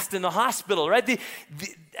past in the hospital, right?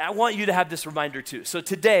 I want you to have this reminder too. So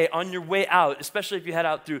today, on your way out, especially if you head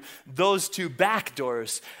out through those two back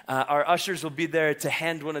doors, our ushers will be there to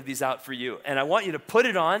hand one of these out for you. And I want you to put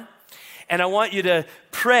it on, and I want you to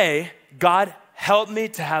pray, God, help me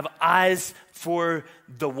to have eyes for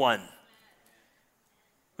the one.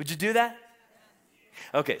 Would you do that?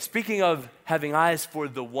 Okay, speaking of having eyes for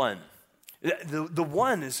the one, the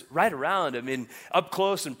one is right around. I mean, up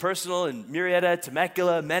close and personal in Murrieta,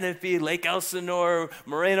 Temecula, Menifee, Lake Elsinore,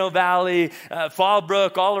 Moreno Valley,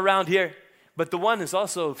 Fallbrook, all around here. But the one is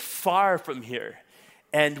also far from here.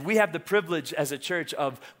 And we have the privilege as a church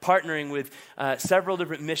of partnering with several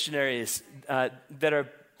different missionaries that are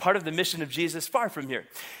part of the mission of Jesus far from here.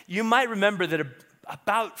 You might remember that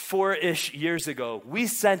about 4-ish years ago, we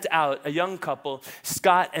sent out a young couple,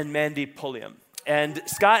 Scott and Mandy Pulliam. And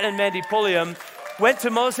Scott and Mandy Pulliam went to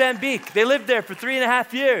Mozambique. They lived there for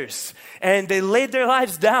 3.5 years. And they laid their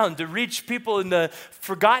lives down to reach people in the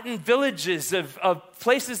forgotten villages of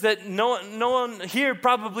places that no one here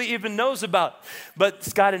probably even knows about. But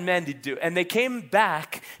Scott and Mandy do. And they came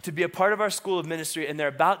back to be a part of our school of ministry, and they're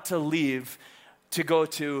about to leave to go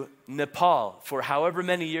to Nepal for however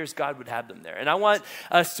many years God would have them there. And I want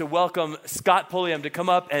us to welcome Scott Pulliam to come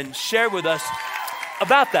up and share with us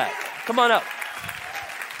about that. Come on up.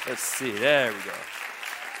 Let's see, there we go.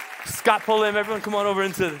 Scott Pulliam, everyone come on over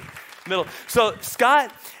into the middle. So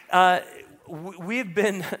Scott, we've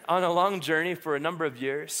been on a long journey for a number of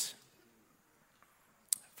years.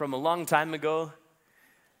 From a long time ago.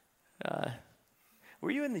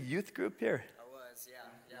 Were you in the youth group here?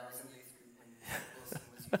 Yeah, I was in the youth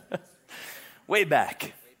group. Way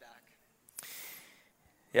back.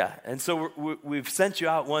 Yeah, and so we've sent you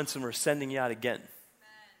out once, and we're sending you out again.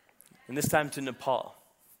 And this time to Nepal.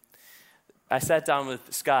 I sat down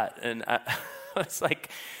with Scott, and I was like,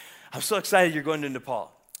 I'm so excited you're going to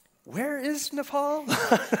Nepal. Where is Nepal?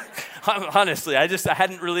 Honestly, I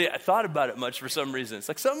hadn't really thought about it much for some reason. It's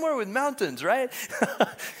like somewhere with mountains, right?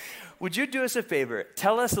 Would you do us a favor?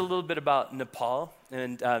 Tell us a little bit about Nepal,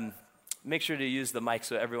 and make sure to use the mic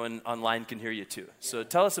so everyone online can hear you too. So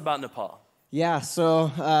tell us about Nepal. Yeah,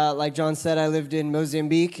 so like John said, I lived in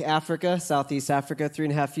Mozambique, Africa, Southeast Africa,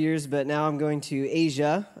 3.5 years, but now I'm going to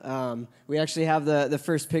Asia. We actually have the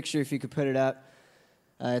first picture, if you could put it up.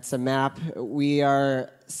 It's a map. We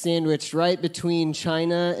are sandwiched right between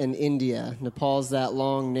China and India. Nepal's that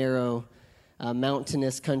long, narrow,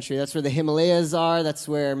 mountainous country. That's where the Himalayas are. That's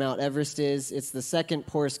where Mount Everest is. It's the second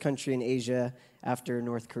poorest country in Asia after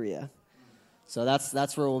North Korea. So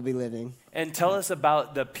that's where we'll be living. And tell us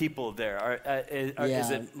about the people there. Is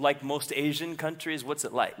it like most Asian countries? What's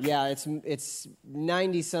it like? Yeah, it's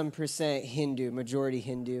 90-some% Hindu, majority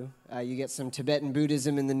Hindu. You get some Tibetan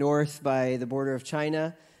Buddhism in the north by the border of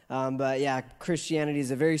China. But yeah, Christianity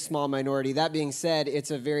is a very small minority. That being said,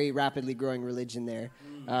 it's a very rapidly growing religion there.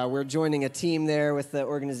 We're joining a team there with the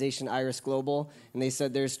organization Iris Global, and they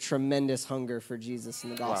said there's tremendous hunger for Jesus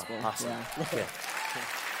and the gospel. Wow, awesome. Yeah. Okay.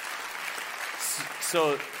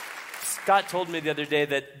 So Scott told me the other day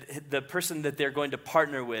that the person that they're going to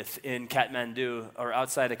partner with in Kathmandu or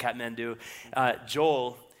outside of Kathmandu,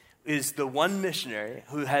 Joel, is the one missionary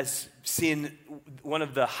who has seen one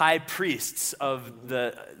of the high priests of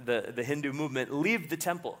the Hindu movement leave the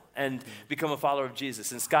temple and become a follower of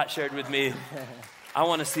Jesus. And Scott shared with me, I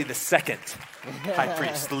want to see the second high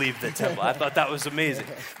priest leave the temple. I thought that was amazing.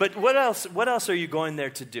 But what else are you going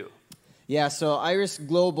there to do? Yeah, so Iris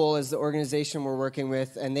Global is the organization we're working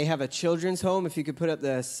with, and they have a children's home. If you could put up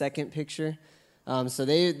the second picture. So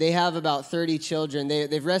they have about 30 children.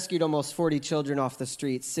 They've rescued almost 40 children off the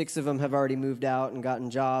streets. 6 of them have already moved out and gotten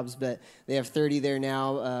jobs, but they have 30 there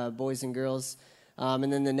now, boys and girls.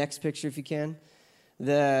 And then the next picture, if you can.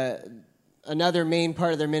 Another main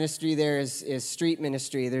part of their ministry there is street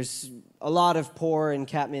ministry. There's a lot of poor in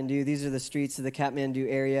Kathmandu. These are the streets of the Kathmandu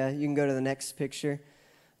area. You can go to the next picture.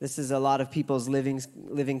 This is a lot of people's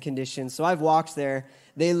living conditions. So I've walked there.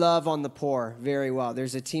 They love on the poor very well.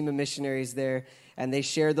 There's a team of missionaries there, and they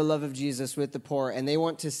share the love of Jesus with the poor, and they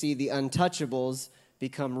want to see the untouchables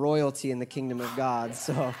become royalty in the kingdom of God.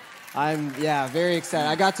 So I'm, very excited.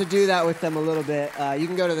 I got to do that with them a little bit. You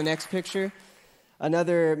can go to the next picture.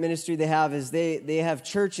 Another ministry they have is they have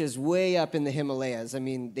churches way up in the Himalayas. I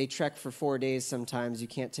mean, they trek for 4 days sometimes. You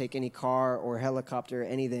can't take any car or helicopter or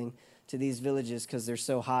anything to these villages because they're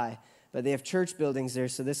so high. But they have church buildings there,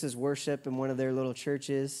 so this is worship in one of their little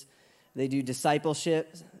churches. They do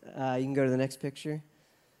discipleship. You can go to the next picture.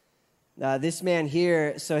 This man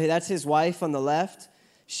here, so that's his wife on the left.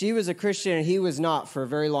 She was a Christian and he was not for a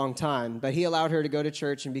very long time, but he allowed her to go to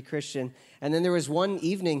church and be Christian. And then there was one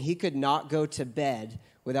evening he could not go to bed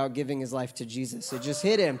without giving his life to Jesus. It just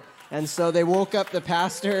hit him. And so they woke up the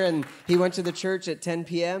pastor, and he went to the church at 10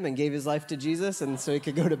 p.m. and gave his life to Jesus, and so he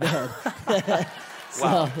could go to bed.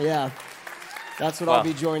 Wow. That's what I'll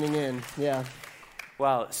be joining in. Yeah.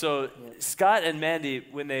 Wow. So Scott and Mandy,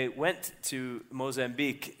 when they went to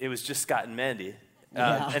Mozambique, it was just Scott and Mandy.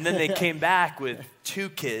 And then they came back with 2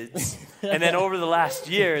 kids. And then over the last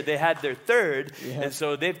year, they had their third. Yeah. And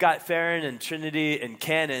so they've got Farron and Trinity and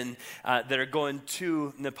Cannon that are going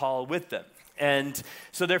to Nepal with them. And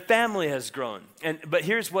so their family has grown. But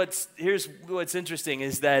here's what's interesting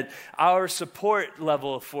is that our support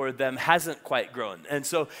level for them hasn't quite grown. And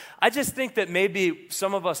so I just think that maybe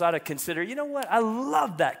some of us ought to consider, you know what, I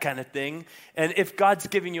love that kind of thing. And if God's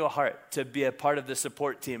giving you a heart to be a part of the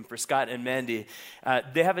support team for Scott and Mandy,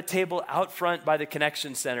 they have a table out front by the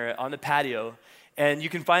Connection Center on the patio. And you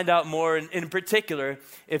can find out more. In particular,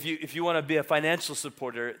 if you want to be a financial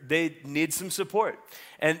supporter, they need some support.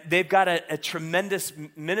 And they've got a tremendous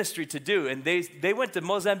ministry to do. And they went to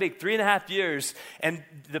Mozambique 3.5 years. And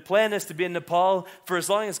the plan is to be in Nepal for as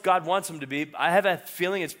long as God wants them to be. I have a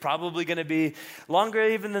feeling it's probably going to be longer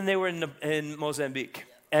even than they were in Mozambique.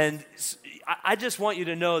 And I just want you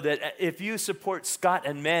to know that if you support Scott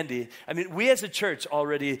and Mandy, I mean, we as a church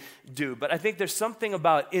already do, but I think there's something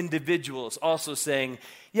about individuals also saying,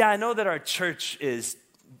 yeah, I know that our church is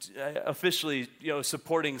officially,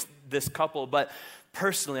 supporting this couple, but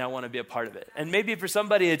personally, I want to be a part of it. And maybe for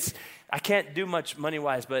somebody, I can't do much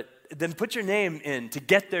money-wise, but then put your name in to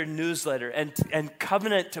get their newsletter and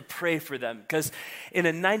covenant to pray for them. Because in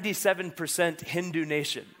a 97% Hindu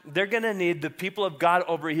nation, they're going to need the people of God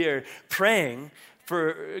over here praying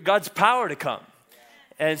for God's power to come.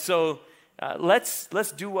 And so let's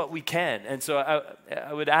do what we can. And so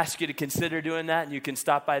I would ask you to consider doing that, and you can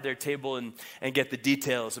stop by their table and get the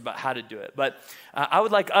details about how to do it. But I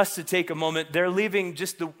would like us to take a moment. They're leaving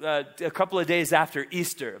just a couple of days after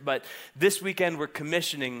Easter, but this weekend we're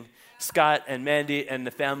commissioning Scott and Mandy and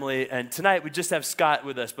the family, and tonight we just have Scott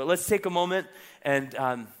with us. But let's take a moment and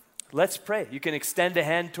let's pray. You can extend a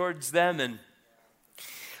hand towards them. And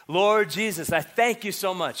Lord Jesus, I thank you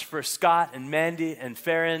so much for Scott and Mandy and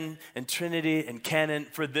Farron and Trinity and Cannon,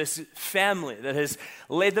 for this family that has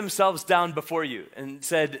laid themselves down before you and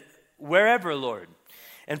said, wherever, Lord.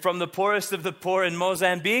 And from the poorest of the poor in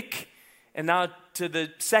Mozambique, and now to the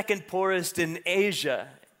second poorest in Asia,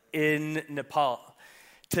 in Nepal,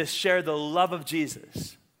 to share the love of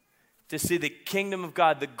Jesus, to see the kingdom of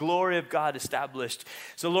God, the glory of God established.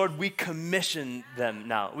 So Lord, we commission them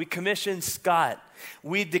now. We commission Scott.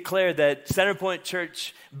 We declare that Centerpoint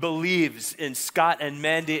Church believes in Scott and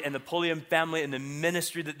Mandy and the Pulliam family and the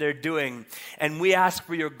ministry that they're doing. And we ask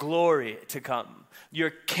for your glory to come, your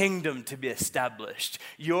kingdom to be established,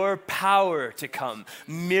 your power to come,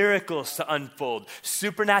 miracles to unfold,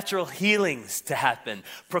 supernatural healings to happen,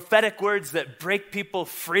 prophetic words that break people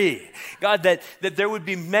free. God, that there would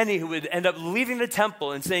be many who would end up leaving the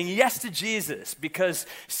temple and saying yes to Jesus because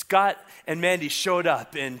Scott and Mandy showed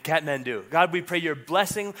up in Kathmandu. God, we pray your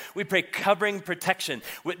blessing. We pray covering protection,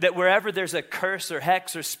 that wherever there's a curse or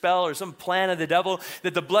hex or spell or some plan of the devil,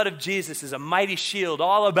 that the blood of Jesus is a mighty shield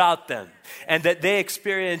all about them, and that they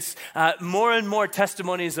experience more and more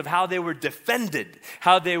testimonies of how they were defended,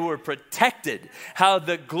 how they were protected, how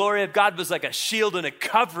the glory of God was like a shield and a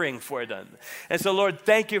covering for them. And so, Lord,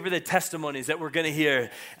 thank you for the testimonies that we're going to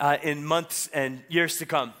hear in months and years to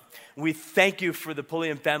come. We thank you for the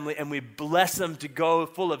Pulliam family, and we bless them to go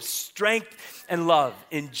full of strength and love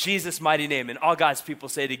in Jesus' mighty name. And all God's people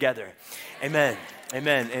say together, amen,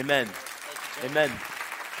 amen, amen, amen.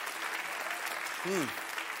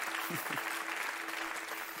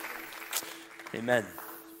 Amen,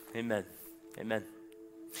 amen, amen.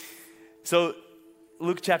 So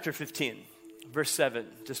Luke chapter 15, verse 7,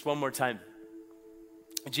 just one more time.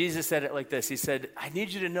 Jesus said it like this. He said, I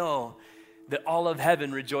need you to know that all of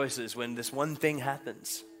heaven rejoices when this one thing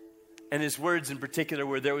happens. And his words in particular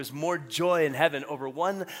were, there was more joy in heaven over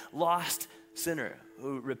one lost sinner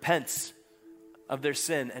who repents of their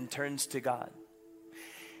sin and turns to God.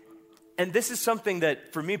 And this is something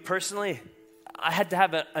that, for me personally, I had to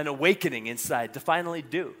have an awakening inside to finally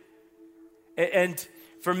do. And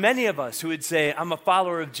for many of us who would say, I'm a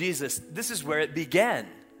follower of Jesus, this is where it began.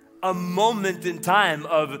 A moment in time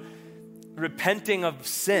of repenting of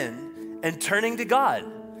sin and turning to God.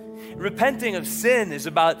 Repenting of sin is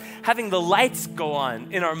about having the lights go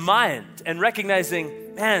on in our mind and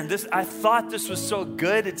recognizing, man, I thought this was so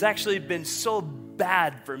good. It's actually been so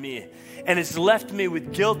bad for me. And it's left me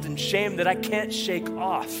with guilt and shame that I can't shake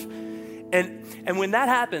off. And when that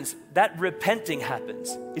happens, that repenting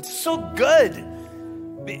happens. It's so good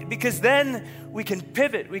because then we can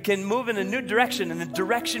pivot. We can move in a new direction. And the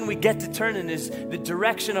direction we get to turn in is the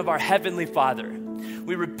direction of our Heavenly Father.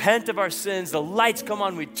 We repent of our sins. The lights come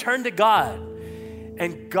on. We turn to God.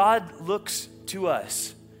 And God looks to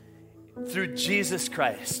us through Jesus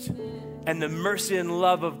Christ. And the mercy and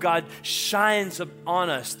love of God shines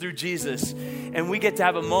on us through Jesus. And we get to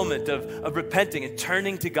have a moment of repenting and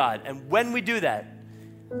turning to God. And when we do that,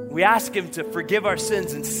 we ask Him to forgive our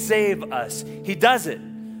sins and save us. He does it.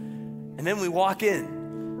 And then we walk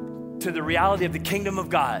in to the reality of the kingdom of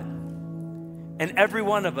God. And every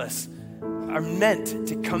one of us are meant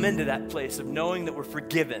to come into that place of knowing that we're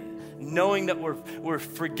forgiven, knowing that we're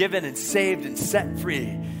forgiven and saved and set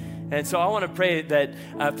free. And so I want to pray that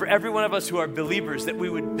for every one of us who are believers, that we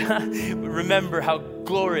would remember how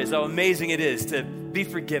glorious, how amazing it is to be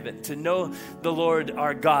forgiven, to know the Lord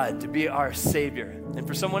our God, to be our Savior. And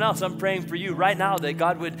for someone else, I'm praying for you right now that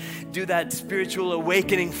God would do that spiritual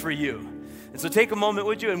awakening for you. And so take a moment,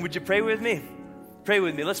 would you? And would you pray with me? Pray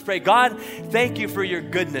with me. Let's pray. God, thank you for your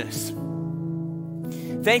goodness.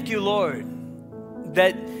 Thank you, Lord,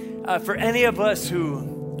 that for any of us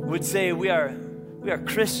who would say we are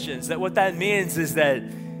Christians, that what that means is that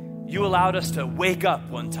you allowed us to wake up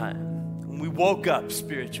one time. And we woke up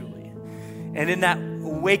spiritually. And in that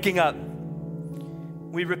waking up,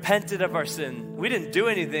 we repented of our sin. We didn't do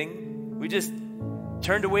anything. We just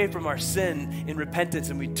turned away from our sin in repentance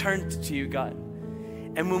and we turned to you, God.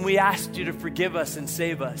 And when we asked you to forgive us and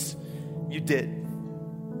save us, you did.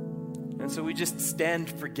 And so we just stand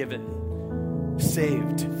forgiven,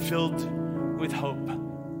 saved, filled with hope.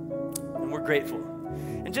 And we're grateful.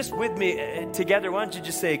 And just with me together, why don't you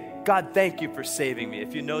just say, God, thank you for saving me.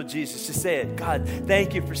 If you know Jesus, just say it. God,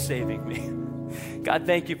 thank you for saving me. God,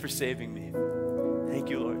 thank you for saving me. Thank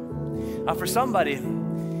you, Lord. For somebody,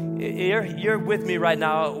 you're with me right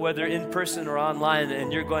now, whether in person or online,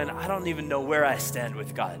 and you're going, I don't even know where I stand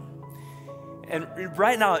with God. And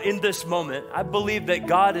right now, in this moment, I believe that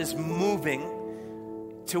God is moving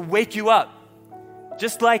to wake you up.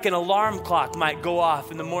 Just like an alarm clock might go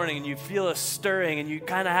off in the morning and you feel a stirring and you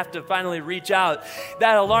kind of have to finally reach out.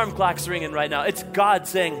 That alarm clock's ringing right now. It's God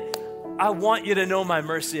saying, I want you to know my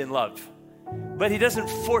mercy and love. But He doesn't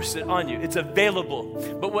force it on you. It's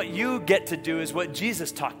available. But what you get to do is what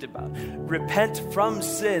Jesus talked about. Repent from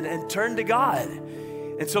sin and turn to God.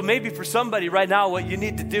 And so maybe for somebody right now, what you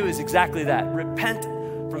need to do is exactly that. Repent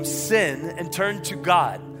from sin and turn to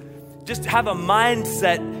God. Just have a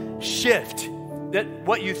mindset shift that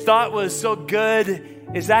what you thought was so good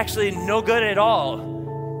is actually no good at all.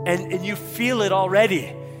 And you feel it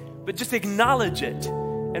already. But just acknowledge it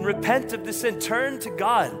and repent of the sin. Turn to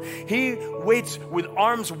God. He waits with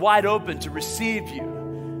arms wide open to receive you,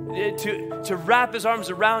 to wrap His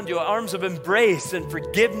arms around you, arms of embrace and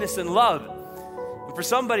forgiveness and love. And for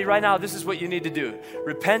somebody right now, this is what you need to do.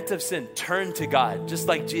 Repent of sin. Turn to God, just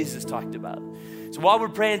like Jesus talked about. So while we're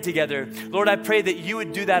praying together, Lord, I pray that you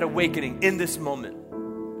would do that awakening in this moment.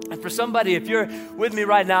 And for somebody, if you're with me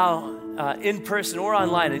right now, in person or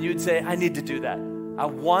online, and you would say, I need to do that. I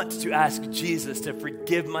want to ask Jesus to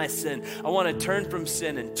forgive my sin. I want to turn from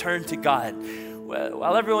sin and turn to God.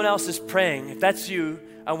 While everyone else is praying, if that's you,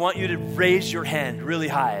 I want you to raise your hand really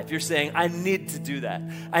high. If you're saying, I need to do that.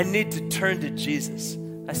 I need to turn to Jesus.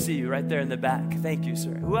 I see you right there in the back. Thank you,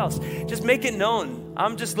 sir. Who else? Just make it known.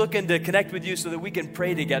 I'm just looking to connect with you so that we can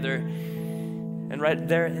pray together. And right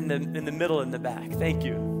there in the middle in the back. Thank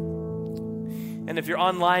you. And if you're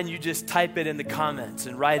online, you just type it in the comments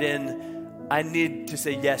and write in, I need to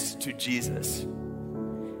say yes to Jesus.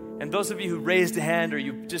 And those of you who raised a hand or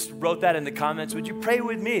you just wrote that in the comments, would you pray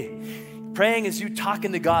with me? Praying is you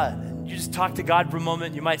talking to God. And you just talk to God for a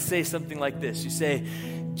moment. You might say something like this. You say,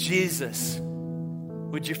 Jesus,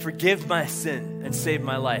 would you forgive my sin and save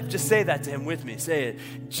my life? Just say that to Him with me. Say it.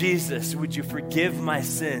 Jesus, would you forgive my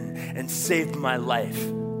sin and save my life?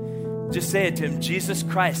 Just say it to him. Jesus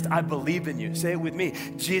Christ, I believe in you. Say it with me.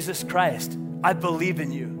 Jesus Christ, I believe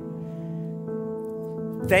in you.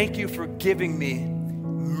 Thank you for giving me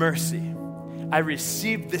mercy. I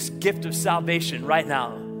receive this gift of salvation right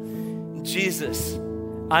now. Jesus,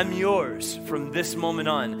 I'm yours from this moment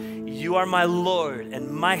on. You are my Lord and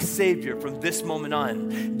my Savior from this moment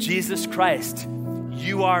on. Jesus Christ,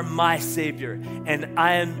 you are my Savior, and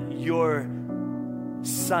I am your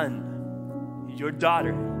son, your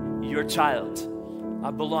daughter, your child.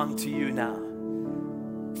 I belong to you now.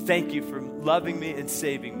 Thank you for loving me and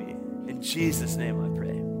saving me. In Jesus' name I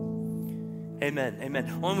pray. Amen,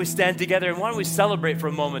 amen. Why don't we stand together and why don't we celebrate for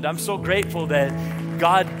a moment? I'm so grateful that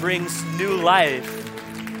God brings new life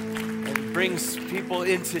and brings people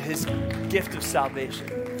into his gift of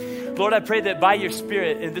salvation. Lord, I pray that by your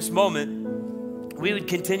Spirit in this moment, we would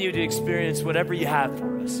continue to experience whatever you have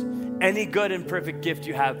for us. Any good and perfect gift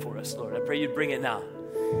you have for us, Lord. I pray you'd bring it now.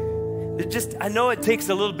 I know it takes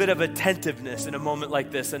a little bit of attentiveness in a moment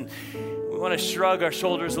like this, and we want to shrug our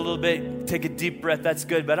shoulders a little bit, take a deep breath, that's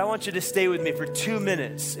good, but I want you to stay with me for 2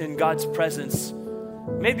 minutes in God's presence.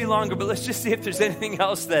 Maybe longer, but let's just see if there's anything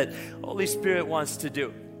else that Holy Spirit wants to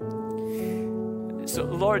do. So,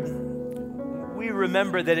 Lord, we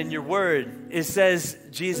remember that in your word, it says,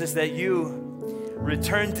 Jesus, that you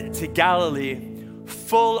returned to Galilee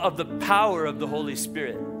full of the power of the Holy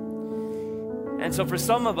Spirit. And so for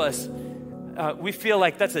some of us, we feel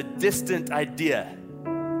like that's a distant idea.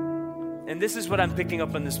 And this is what I'm picking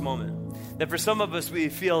up on this moment. That for some of us, we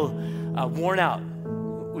feel worn out.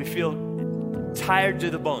 We feel tired to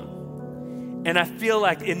the bone. And I feel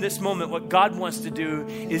like in this moment, what God wants to do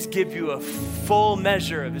is give you a full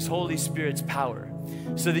measure of his Holy Spirit's power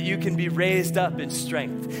so that you can be raised up in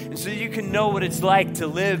strength. And so you can know what it's like to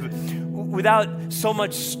live without so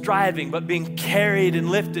much striving, but being carried and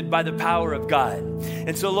lifted by the power of God.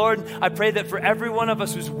 And so, Lord, I pray that for every one of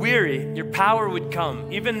us who's weary, your power would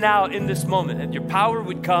come, even now in this moment, and your power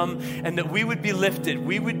would come and that we would be lifted.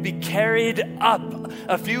 We would be carried up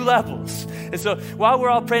a few levels. And so while we're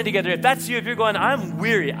all praying together, if that's you, if you're going, I'm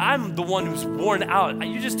weary, I'm the one who's worn out,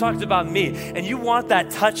 you just talked about me, and you want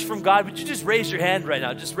that touch from God, would you just raise your hand right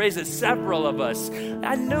now? Just raise it, several of us.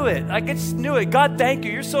 I knew it. I just knew it. God, thank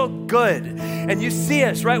you. You're so good. And you see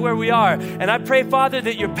us right where we are. And I pray, Father,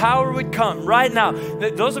 that your power would come right now.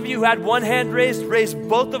 That those of you who had one hand raised, raise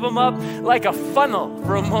both of them up like a funnel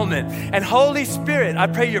for a moment. And Holy Spirit, I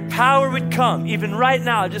pray your power would come even right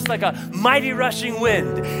now, just like a mighty rushing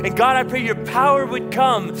wind. And God, I pray your power would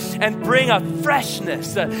come and bring a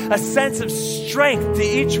freshness, a sense of strength to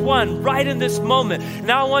each one right in this moment.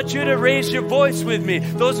 Now I want you to raise your voice with me.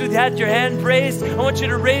 Those who had your hand raised, I want you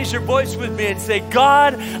to raise your voice with me and say,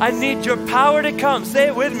 God, I need your power to come. Say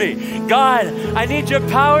it with me. God, I need your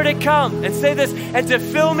power to come. And say this, and to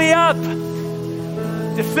fill me up.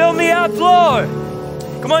 To fill me up, Lord.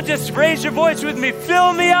 Come on, just raise your voice with me.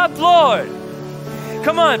 Fill me up, Lord.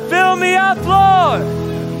 Come on, fill me up, Lord.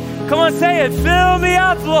 Come on, say it. Fill me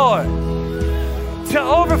up, Lord. To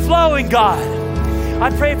overflowing, God.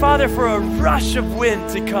 I pray, Father, for a rush of wind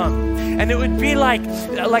to come. And it would be like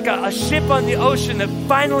a ship on the ocean that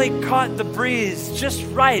finally caught the breeze just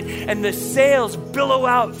right, and the sails billow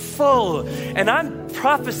out full. And I'm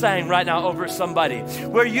prophesying right now over somebody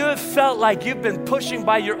where you have felt like you've been pushing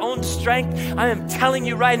by your own strength. I am telling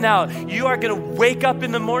you right now, you are going to wake up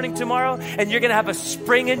in the morning tomorrow and you're going to have a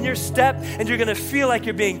spring in your step, and you're going to feel like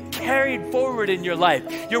you're being carried forward in your life.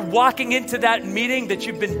 You're walking into that meeting that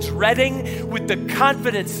you've been dreading with the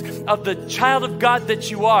confidence of the child of God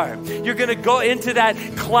that you are. You're going to go into that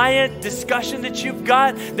client discussion that you've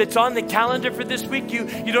got that's on the calendar for this week.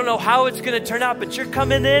 You don't know how it's going to turn out, but you're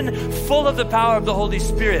coming in full of the power of the Holy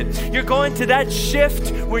Spirit. You're going to that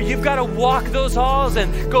shift where you've got to walk those halls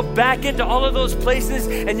and go back into all of those places,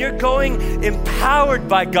 and you're going empowered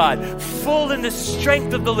by God, full in the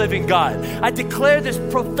strength of the living God. I declare this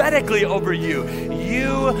prophetically over you.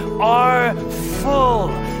 You are full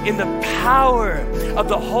in the power of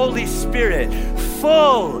the Holy Spirit.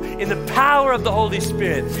 Full in the power of the Holy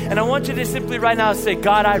Spirit. And I want you to simply right now say,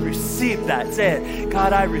 God, I receive that. Say it.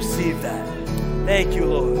 God, I receive that. Thank you,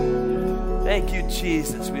 Lord. Thank you,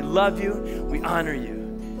 Jesus. We love you. We honor you.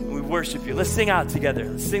 And we worship you. Let's sing out together.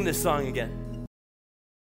 Let's sing this song again.